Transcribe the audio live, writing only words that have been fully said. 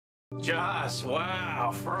Joss,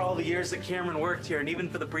 wow. For all the years that Cameron worked here, and even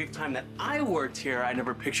for the brief time that I worked here, I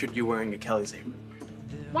never pictured you wearing a Kelly's apron.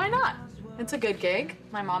 Why not? It's a good gig.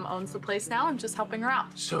 My mom owns the place now. I'm just helping her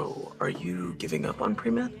out. So, are you giving up on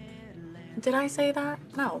pre-med? Did I say that?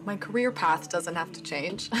 No, my career path doesn't have to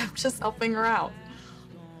change. I'm just helping her out.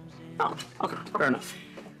 Oh, okay, fair enough.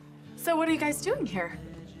 So what are you guys doing here?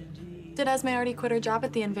 Did Esme already quit her job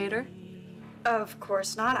at the Invader? Of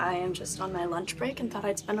course not. I am just on my lunch break and thought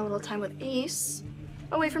I'd spend a little time with Ace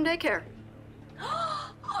away from daycare.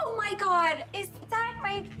 Oh my God, is that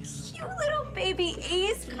my cute little baby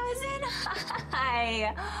Ace cousin?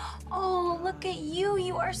 Hi. Oh, look at you.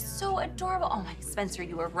 You are so adorable. Oh my, Spencer,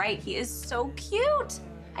 you were right. He is so cute.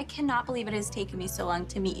 I cannot believe it has taken me so long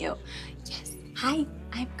to meet you. Yes. Hi,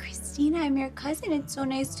 I'm Christina. I'm your cousin. It's so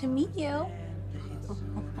nice to meet you.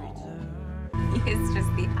 He is just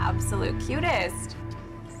the absolute cutest.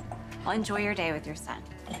 Well, enjoy your day with your son.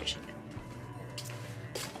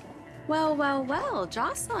 Well,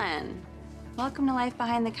 Jocelyn. Welcome to Life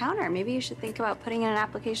Behind the Counter. Maybe you should think about putting in an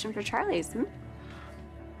application for Charlie's,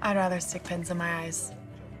 I'd rather stick pins in my eyes.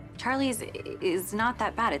 Charlie's is not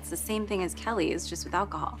that bad. It's the same thing as Kelly's, just with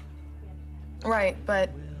alcohol. Right, but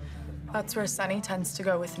that's where Sunny tends to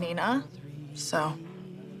go with Nina. So,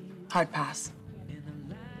 hard pass.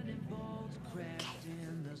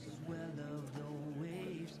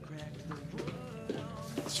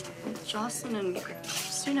 Jocelyn and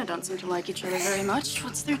Christina don't seem to like each other very much.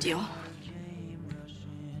 What's their deal?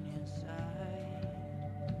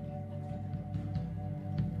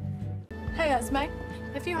 Hey, Esme,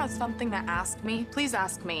 if you have something to ask me, please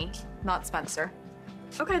ask me, not Spencer.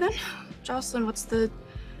 Okay then. Jocelyn, what's the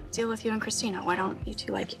deal with you and Christina? Why don't you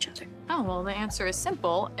two like each other? Oh, well, the answer is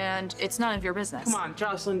simple, and it's none of your business. Come on,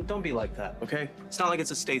 Jocelyn, don't be like that, okay? It's not like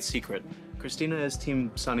it's a state secret. Christina is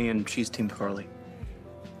Team Sunny and she's Team Carly.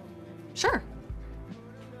 Sure.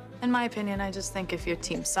 In my opinion, I just think if you're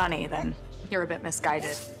Team Sunny, then you're a bit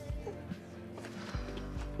misguided.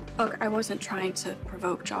 Look, I wasn't trying to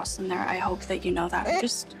provoke Jocelyn there. I hope that you know that. I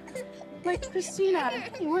just like Christina.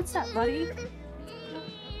 Hey, what's that, buddy?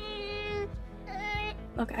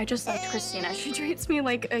 Look, I just liked Christina. She treats me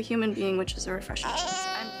like a human being, which is a refreshing change.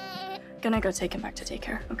 I'm gonna go take him back to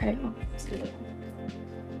daycare, okay?